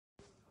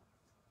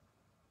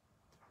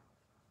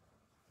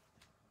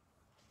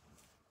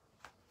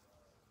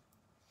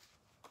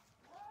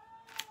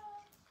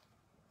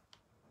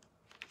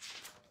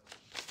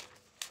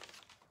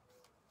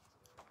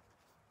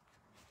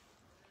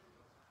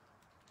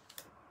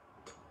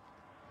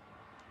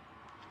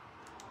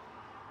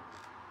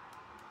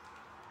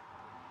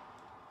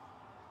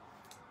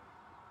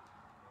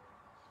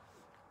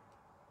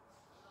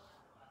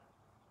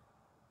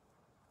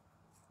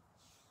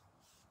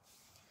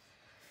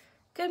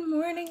Good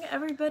morning,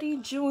 everybody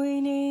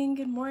joining.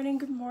 Good morning,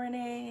 good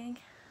morning.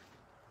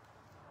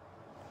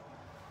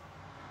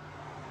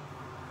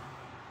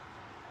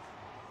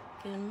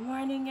 Good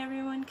morning,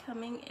 everyone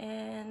coming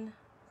in.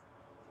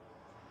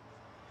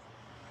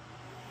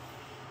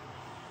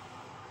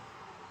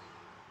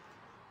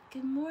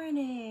 Good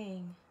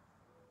morning.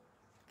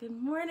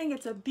 Good morning.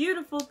 It's a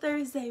beautiful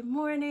Thursday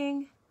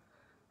morning.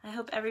 I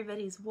hope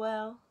everybody's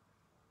well.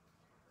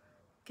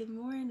 Good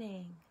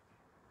morning.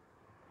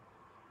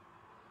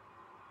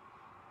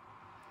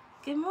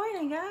 Good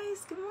morning,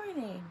 guys. Good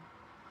morning.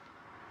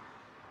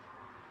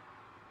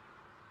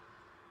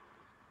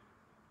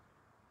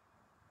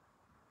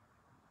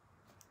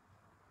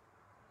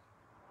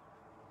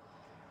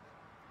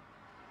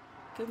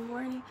 Good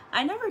morning.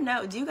 I never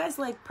know. Do you guys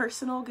like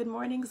personal good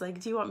mornings?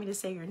 Like, do you want me to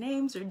say your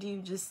names, or do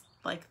you just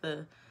like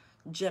the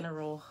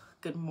general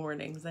good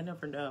mornings? I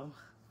never know.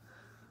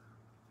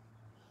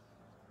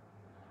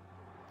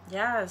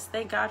 Yes,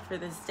 thank God for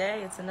this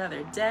day. It's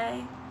another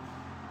day.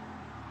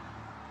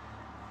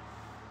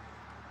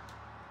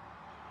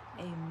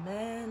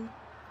 Amen.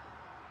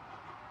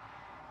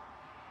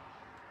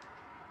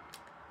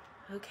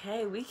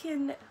 Okay, we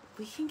can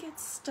get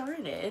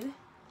started.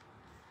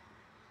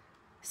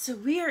 So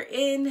we are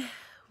in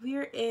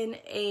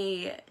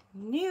a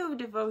new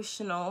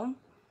devotional,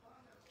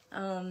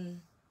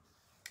 and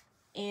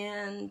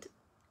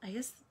I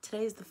guess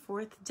today is the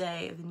 4th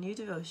day of the new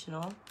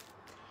devotional,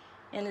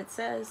 and it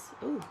says,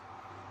 ooh,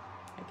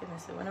 my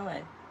goodness, it went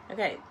away.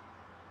 Okay,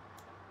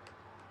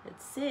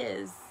 it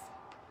says,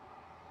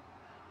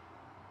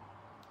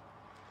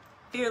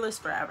 fearless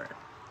forever.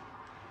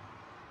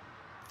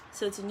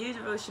 So it's a new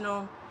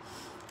devotional.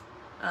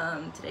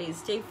 Today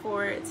is day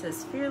 4. It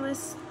says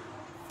fearless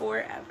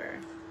forever.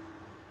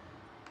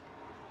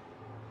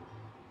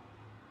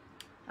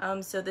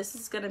 So this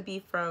is going to be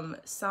from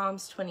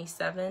Psalms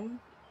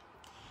 27,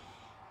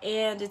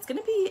 and it's going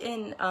to be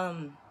in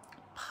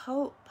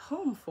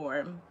poem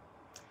form.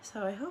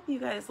 So I hope you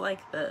guys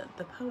like the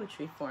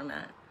poetry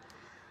format.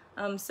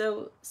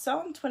 So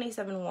Psalm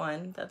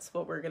 27:1, that's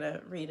what we're going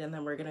to read, and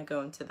then we're going to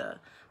go into the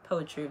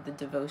poetry of the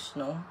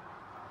devotional.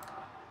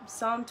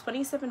 Psalm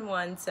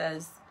 27:1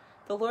 says,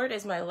 "The Lord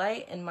is my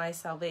light and my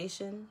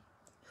salvation.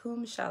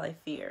 Whom shall I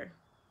fear?"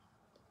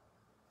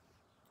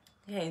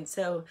 Okay, and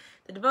so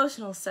the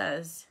devotional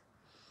says,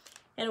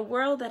 in a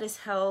world that is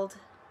held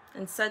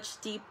in such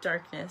deep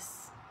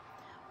darkness,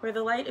 where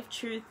the light of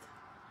truth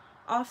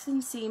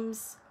often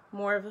seems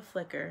more of a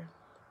flicker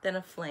than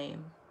a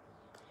flame,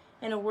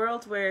 in a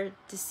world where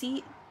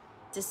deceit,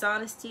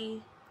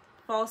 dishonesty,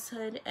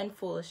 falsehood, and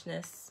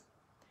foolishness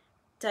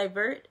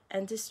divert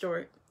and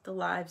distort the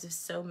lives of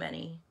so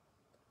many,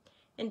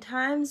 in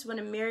times when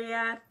a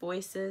myriad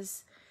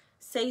voices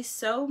say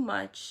so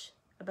much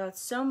about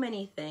so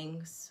many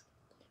things,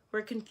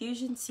 where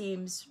confusion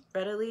seems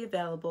readily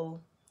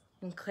available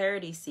and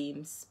clarity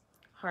seems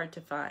hard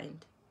to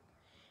find,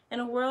 in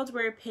a world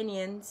where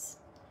opinions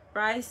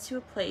rise to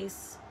a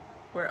place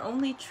where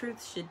only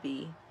truth should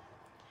be,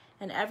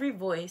 and every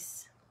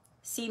voice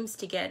seems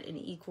to get an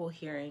equal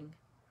hearing,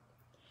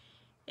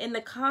 in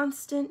the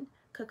constant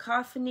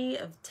cacophony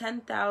of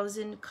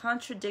 10,000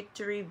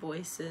 contradictory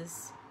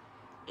voices,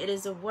 it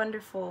is a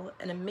wonderful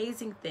and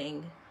amazing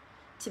thing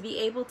to be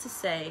able to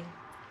say,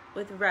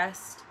 with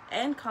rest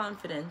and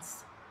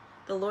confidence,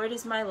 "The Lord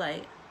is my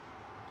light.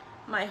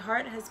 My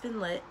heart has been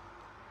lit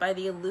by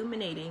the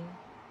illuminating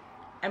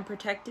and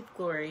protective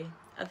glory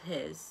of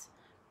His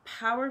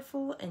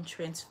powerful and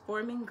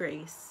transforming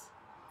grace.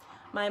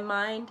 My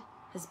mind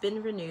has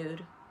been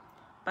renewed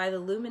by the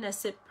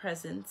luminescent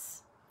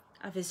presence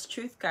of His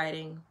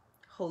truth-guiding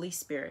Holy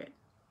Spirit,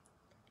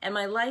 and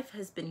my life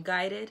has been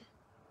guided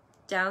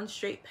down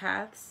straight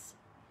paths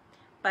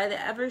by the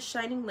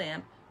ever-shining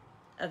lamp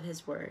of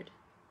His Word.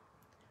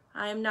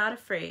 I am not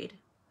afraid,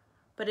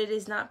 but it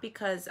is not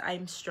because I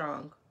am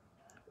strong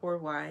or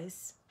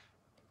wise.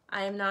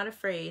 I am not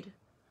afraid,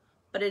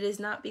 but it is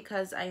not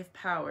because I have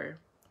power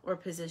or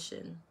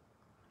position.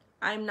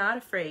 I am not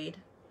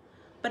afraid,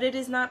 but it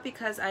is not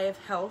because I have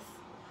health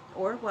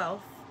or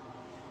wealth.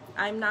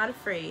 I am not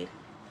afraid,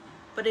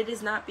 but it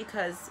is not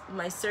because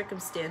my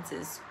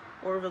circumstances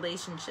or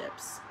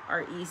relationships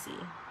are easy.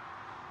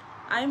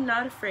 I am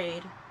not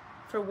afraid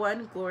for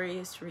one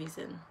glorious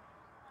reason.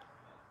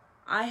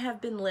 I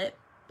have been lit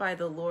by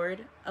the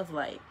Lord of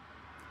light.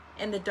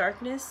 In the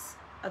darkness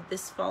of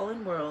this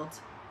fallen world,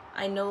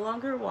 I no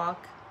longer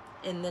walk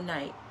in the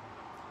night,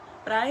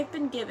 but I have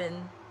been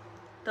given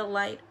the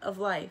light of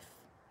life.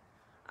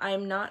 I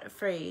am not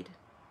afraid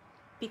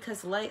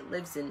because light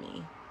lives in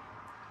me.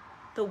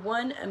 The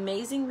one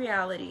amazing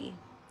reality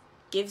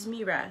gives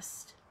me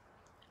rest.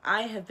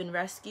 I have been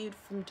rescued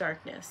from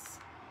darkness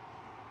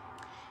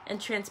and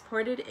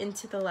transported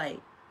into the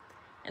light,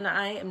 and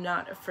I am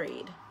not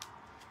afraid."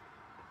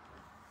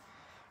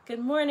 Good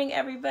morning,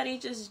 everybody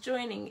just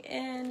joining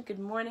in. Good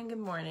morning, good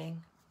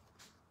morning.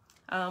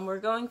 We're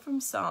going from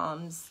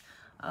Psalms,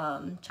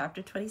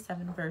 chapter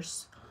 27,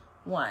 verse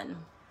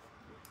 1.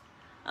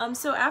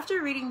 So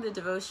after reading the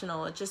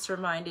devotional, it just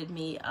reminded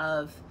me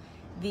of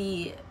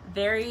the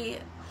very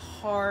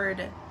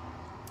hard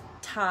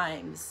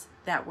times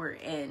that we're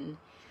in.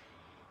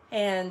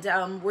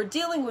 And we're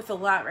dealing with a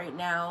lot right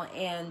now,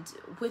 and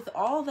with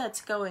all that's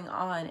going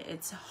on,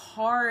 it's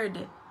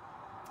hard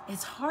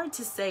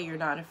to say you're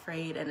not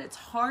afraid, and it's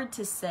hard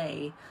to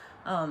say,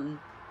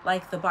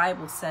 like the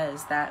Bible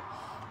says, that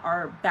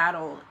our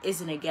battle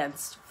isn't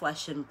against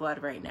flesh and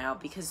blood right now,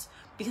 because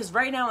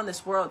right now in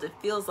this world, it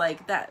feels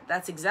like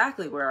that's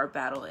exactly where our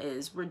battle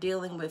is. We're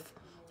dealing with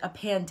a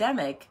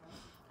pandemic,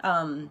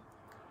 and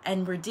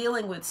we're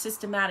dealing with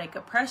systematic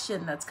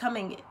oppression that's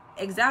coming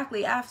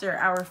exactly after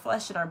our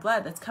flesh and our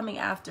blood, that's coming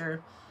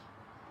after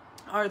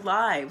our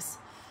lives.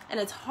 And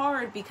it's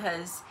hard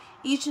because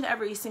each and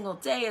every single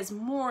day, as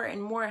more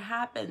and more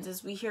happens,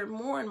 as we hear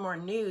more and more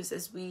news,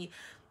 as we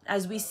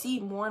see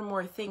more and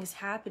more things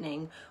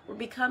happening, we're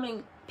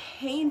becoming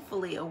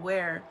painfully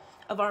aware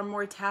of our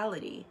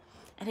mortality.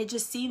 And it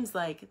just seems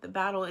like the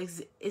battle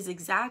is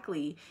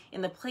exactly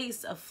in the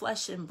place of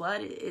flesh and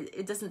blood.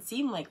 It doesn't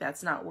seem like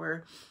that's not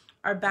where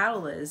our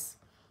battle is.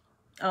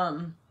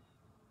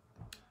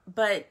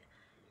 But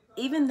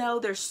even though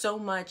there's so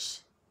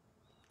much,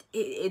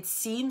 it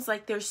seems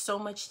like there's so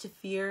much to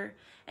fear,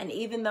 and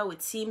even though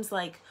it seems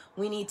like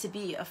we need to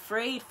be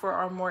afraid for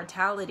our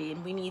mortality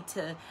and we need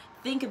to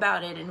think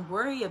about it and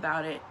worry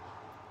about it,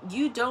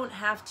 you don't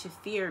have to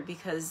fear,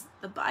 because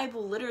the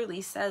Bible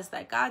literally says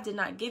that God did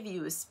not give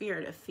you a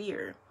spirit of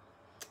fear,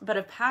 but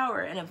of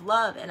power and of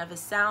love and of a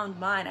sound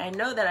mind. I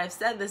know that I've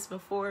said this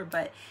before,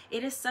 but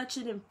it is such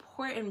an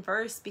important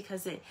verse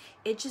because it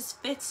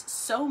just fits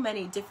so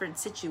many different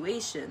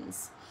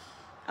situations.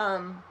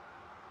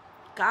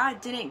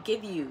 God didn't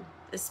give you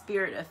a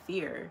spirit of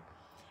fear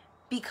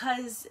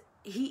because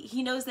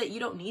he knows that you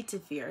don't need to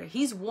fear.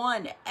 He's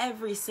won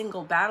every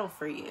single battle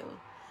for you.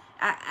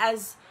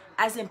 As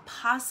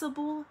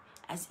impossible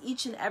as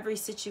each and every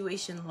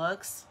situation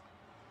looks,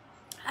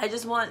 I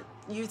just want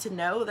you to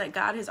know that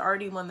God has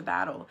already won the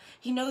battle.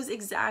 He knows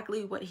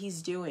exactly what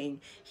he's doing.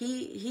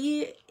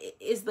 He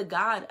is the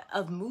God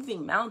of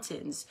moving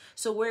mountains.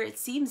 So where it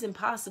seems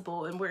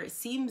impossible and where it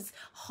seems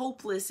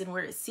hopeless and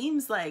where it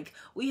seems like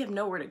we have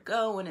nowhere to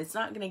go and it's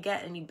not going to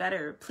get any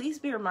better, please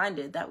be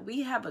reminded that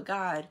we have a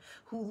God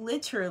who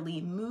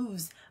literally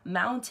moves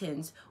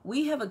mountains.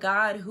 We have a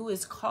God who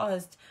has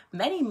caused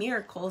many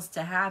miracles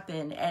to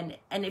happen. And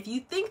if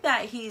you think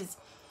that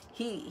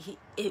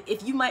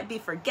if you might be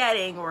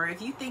forgetting, or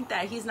if you think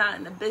that he's not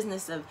in the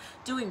business of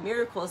doing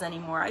miracles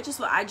anymore, I just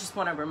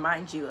want to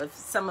remind you of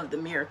some of the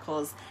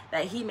miracles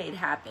that he made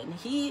happen.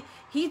 He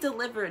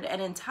delivered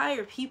an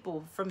entire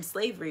people from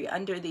slavery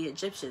under the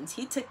Egyptians.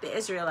 He took the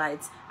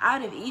Israelites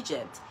out of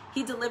Egypt.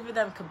 He delivered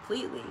them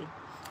completely.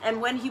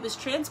 And when he was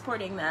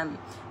transporting them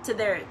to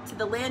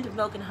the land of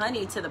milk and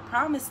honey, to the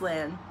promised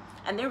land,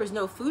 and there was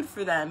no food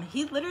for them,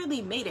 he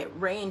literally made it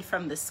rain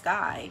from the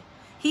sky.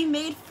 He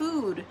made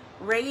food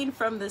rain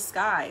from the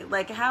sky.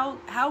 Like,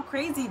 how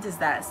crazy does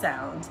that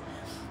sound?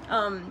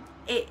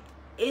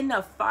 In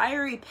a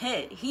fiery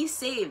pit, he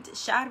saved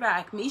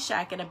Shadrach,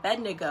 Meshach, and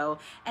Abednego,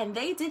 and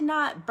they did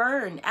not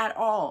burn at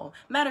all.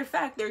 Matter of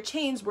fact, their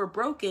chains were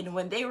broken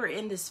when they were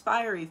in this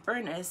fiery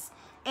furnace,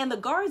 and the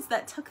guards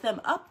that took them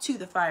up to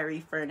the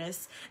fiery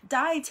furnace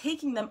died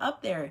taking them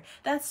up there.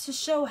 That's to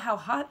show how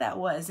hot that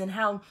was and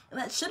how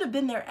that should have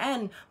been their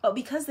end, but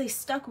because they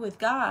stuck with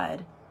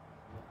God,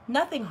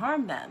 nothing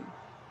harmed them,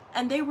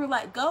 and they were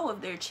let go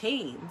of their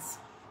chains.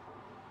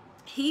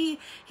 He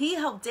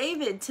helped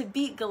David to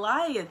beat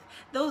Goliath.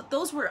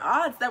 Those were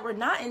odds that were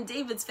not in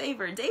David's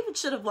favor. David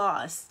should have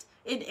lost.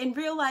 In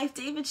real life,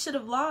 David should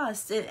have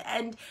lost,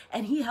 and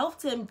he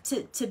helped him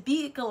to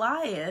beat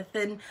Goliath.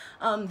 And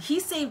he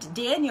saved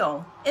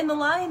Daniel in the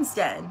lion's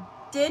den.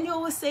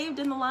 Daniel was saved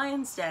in the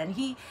lion's den.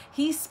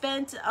 He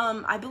spent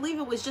I believe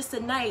it was just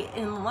a night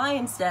in the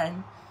lion's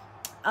den.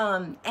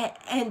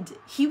 And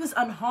he was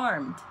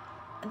unharmed.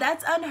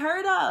 That's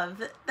unheard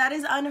of. That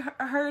is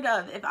unheard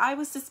of. If I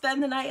was to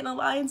spend the night in a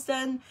lion's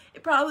den,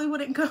 it probably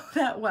wouldn't go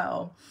that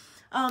well.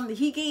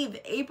 He gave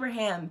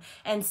Abraham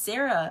and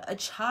Sarah a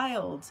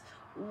child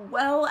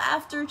well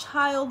after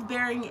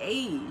childbearing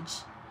age.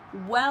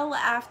 Well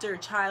after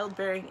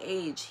childbearing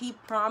age, he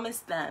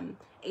promised them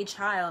a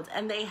child,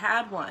 and they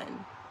had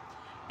one.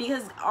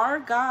 Because our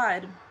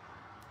God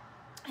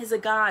is a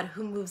God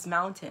who moves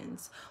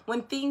mountains.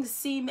 When things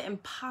seem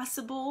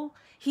impossible,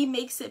 he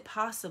makes it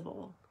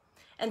possible.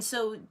 And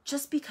so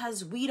just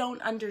because we don't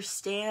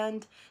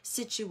understand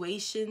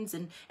situations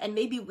and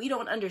maybe we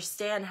don't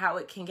understand how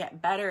it can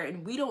get better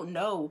and we don't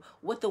know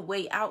what the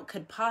way out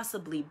could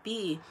possibly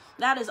be,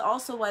 that is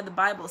also why the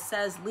Bible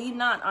says, lean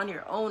not on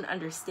your own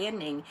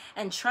understanding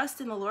and trust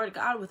in the Lord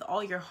God with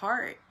all your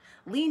heart.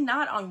 Lean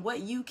not on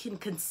what you can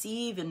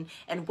conceive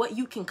and what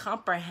you can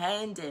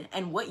comprehend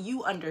and what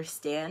you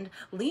understand.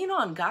 Lean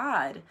on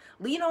God.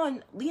 Lean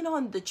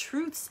on the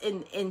truths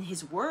in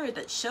his word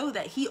that show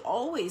that he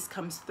always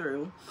comes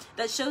through,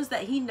 that shows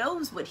that he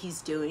knows what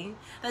he's doing,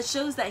 that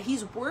shows that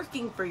he's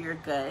working for your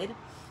good,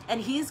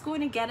 and he's going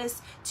to get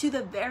us to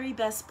the very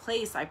best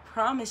place, I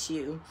promise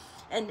you.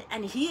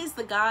 And he is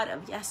the God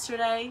of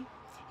yesterday.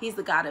 He's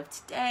the God of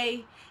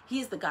today. He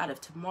is the God of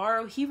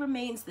tomorrow. He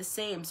remains the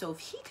same. So if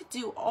he could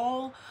do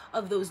all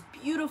of those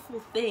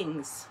beautiful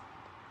things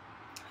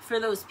for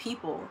those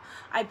people,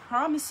 I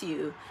promise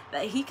you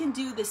that he can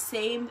do the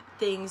same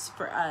things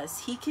for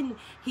us. He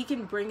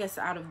can bring us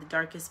out of the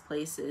darkest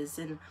places.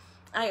 And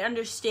I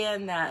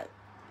understand that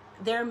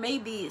there may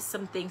be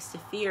some things to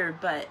fear,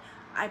 but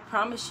I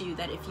promise you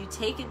that if you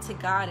take it to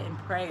God in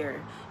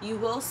prayer, you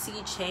will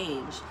see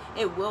change.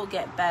 It will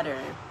get better.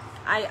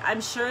 I'm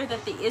sure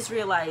that the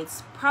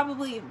Israelites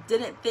probably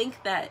didn't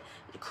think that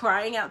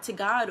crying out to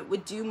God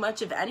would do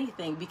much of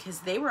anything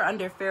because they were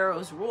under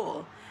Pharaoh's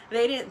rule.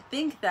 They didn't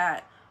think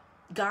that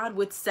God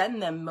would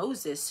send them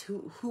Moses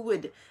who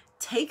would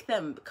take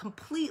them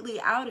completely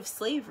out of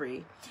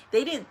slavery.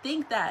 They didn't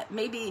think that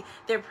maybe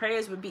their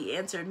prayers would be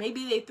answered.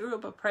 Maybe they threw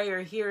up a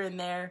prayer here and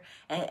there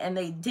and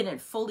they didn't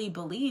fully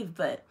believe.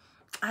 But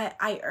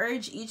I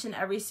urge each and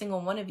every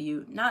single one of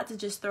you not to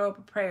just throw up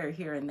a prayer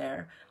here and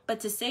there, but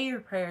to say your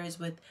prayers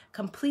with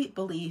complete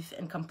belief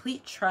and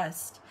complete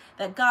trust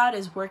that God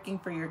is working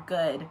for your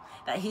good,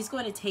 that he's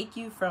going to take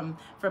you from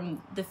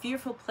the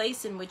fearful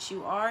place in which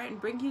you are and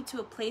bring you to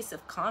a place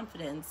of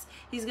confidence.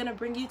 He's going to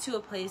bring you to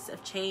a place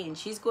of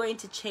change. He's going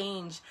to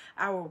change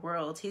our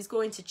world. He's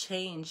going to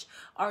change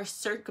our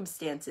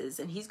circumstances,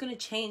 and he's going to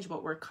change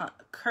what we're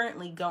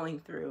currently going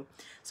through.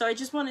 So I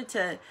just wanted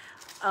to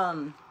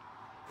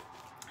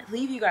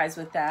leave you guys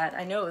with that.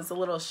 I know it was a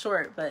little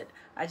short, but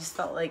I just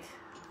felt like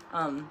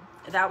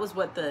that was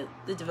what the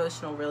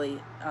devotional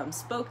really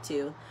spoke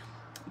to.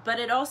 But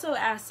it also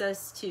asks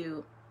us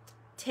to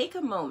take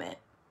a moment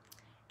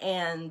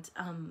and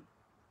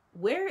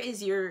where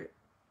is your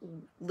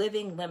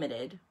living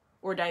limited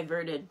or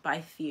diverted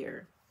by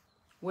fear?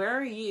 Where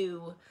are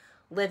you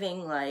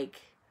living like,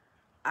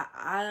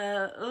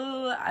 I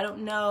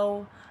don't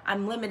know,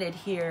 I'm limited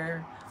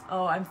here.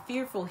 Oh, I'm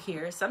fearful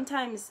here.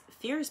 Sometimes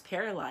fear is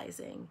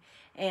paralyzing,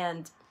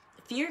 and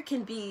fear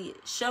can be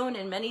shown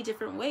in many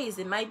different ways.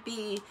 It might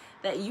be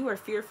that you are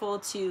fearful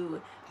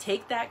to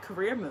take that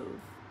career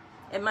move.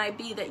 It might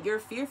be that you're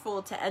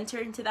fearful to enter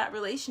into that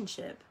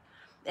relationship.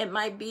 It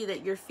might be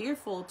that you're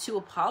fearful to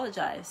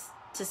apologize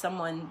to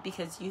someone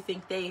because you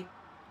think they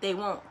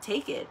won't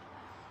take it.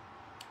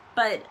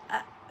 But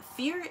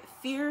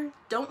fear,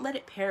 don't let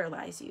it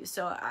paralyze you.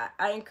 So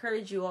I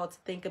encourage you all to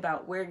think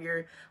about where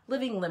you're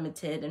living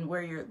limited and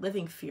where you're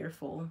living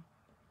fearful.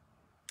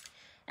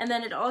 And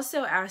then it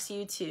also asks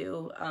you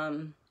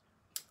to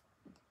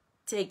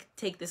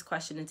take this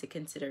question into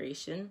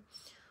consideration.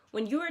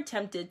 When you are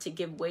tempted to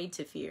give way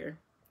to fear,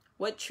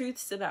 what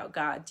truths about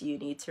God do you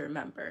need to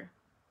remember?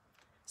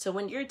 So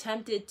when you're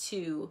tempted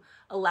to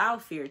allow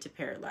fear to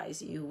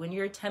paralyze you, when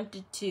you're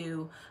tempted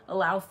to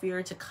allow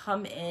fear to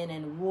come in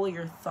and rule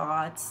your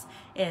thoughts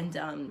and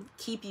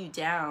keep you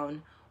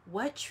down,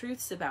 what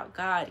truths about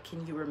God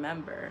can you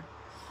remember?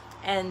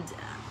 And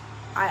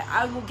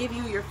I will give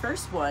you your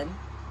first one,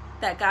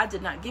 that God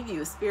did not give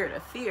you a spirit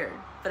of fear,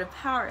 but of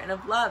power and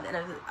of love and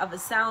of a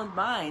sound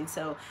mind.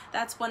 So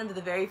that's one of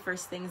the very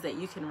first things that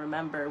you can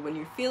remember when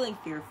you're feeling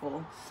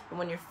fearful and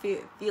when you're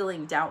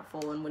feeling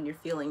doubtful and when you're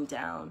feeling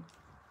down.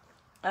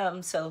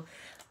 So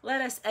let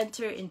us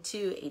enter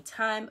into a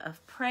time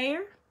of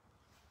prayer.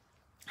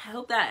 I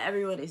hope that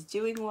everyone is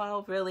doing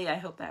well, really. I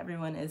hope that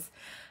everyone is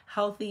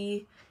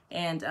healthy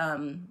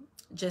and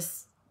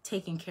just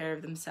taking care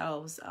of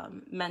themselves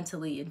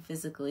mentally and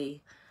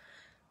physically.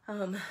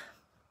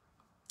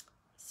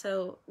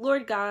 So,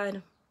 Lord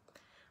God,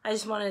 I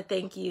just want to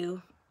thank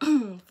you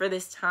for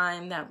this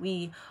time that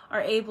we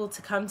are able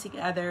to come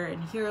together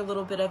and hear a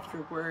little bit of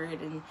your word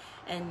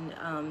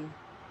and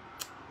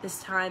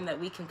this time that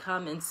we can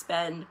come and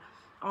spend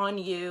on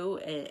you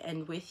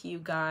and with you,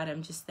 God.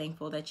 I'm just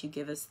thankful that you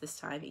give us this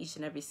time each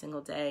and every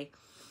single day.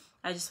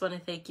 I just want to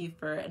thank you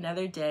for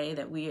another day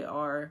that we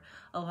are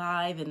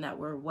alive and that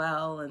we're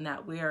well and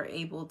that we are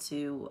able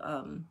to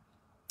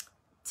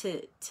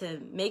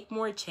make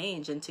more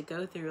change and to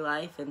go through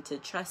life and to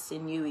trust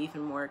in you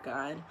even more,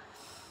 God.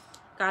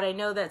 God, I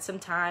know that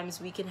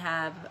sometimes we can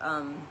have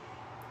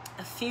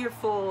a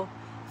fearful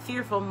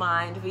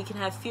mind. We can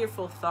have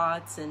fearful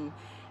thoughts and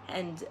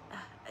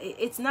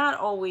it's not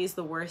always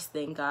the worst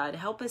thing, God.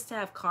 Help us to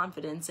have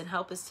confidence and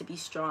help us to be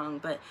strong,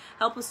 but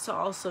help us to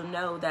also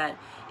know that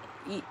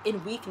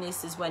in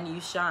weakness is when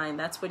you shine.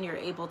 That's when you're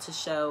able to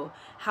show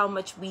how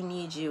much we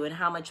need you and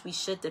how much we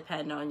should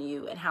depend on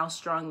you and how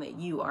strong that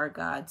you are,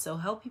 God. So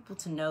help people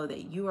to know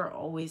that you are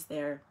always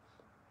there,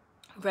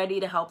 ready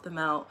to help them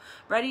out,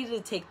 ready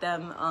to take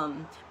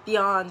them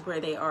beyond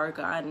where they are,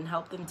 God, and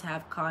help them to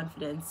have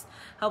confidence.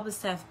 Help us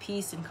to have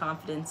peace and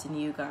confidence in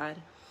you, God.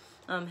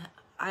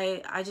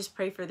 I just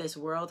pray for this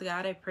world,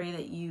 God. I pray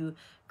that you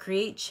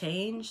create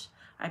change.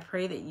 I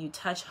pray that you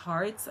touch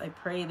hearts. I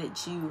pray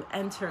that you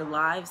enter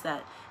lives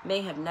that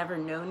may have never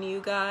known you,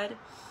 God.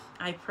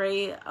 I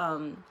pray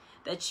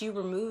that you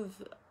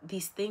remove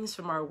these things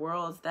from our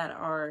world that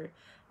are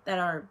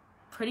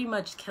pretty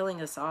much killing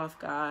us off,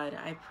 God.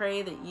 I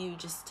pray that you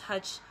just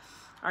touch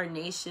our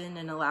nation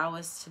and allow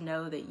us to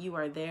know that you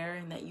are there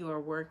and that you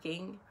are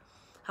working.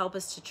 Help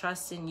us to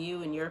trust in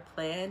you and your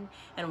plan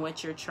and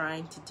what you're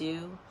trying to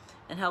do.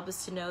 And help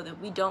us to know that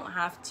we don't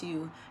have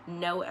to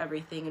know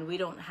everything and we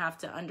don't have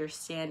to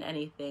understand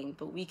anything,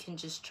 but we can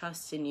just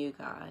trust in you,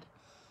 God.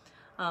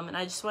 And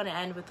I just want to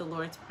end with the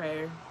Lord's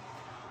Prayer.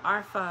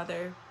 Our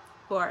Father,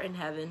 who art in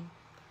heaven,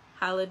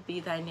 hallowed be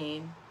thy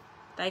name.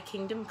 Thy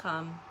kingdom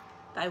come,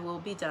 thy will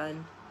be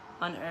done,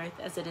 on earth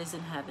as it is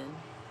in heaven.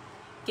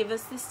 Give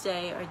us this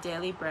day our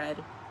daily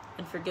bread,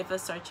 and forgive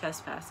us our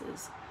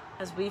trespasses,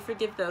 as we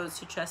forgive those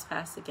who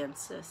trespass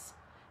against us.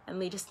 And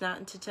lead us not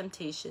into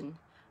temptation,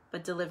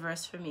 but deliver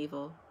us from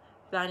evil.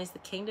 For thine is the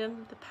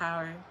kingdom, the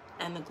power,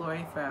 and the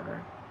glory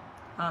forever.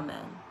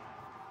 Amen.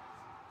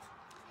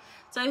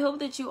 So I hope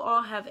that you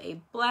all have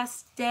a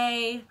blessed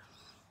day,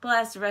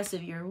 blessed rest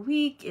of your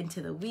week into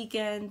the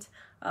weekend.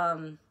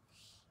 I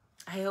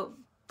hope,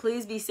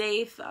 please be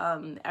safe.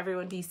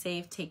 Everyone be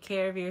safe. Take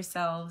care of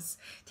yourselves.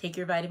 Take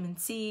your vitamin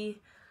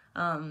C.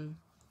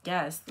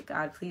 Yes,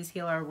 God, please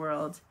heal our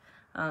world.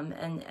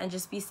 And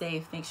just be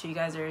safe. Make sure you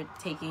guys are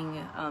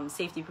taking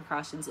safety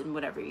precautions in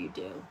whatever you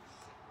do.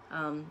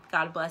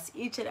 God bless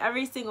each and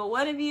every single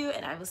one of you,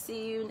 and I will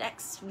see you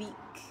next week.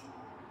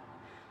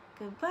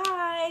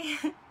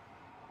 Goodbye.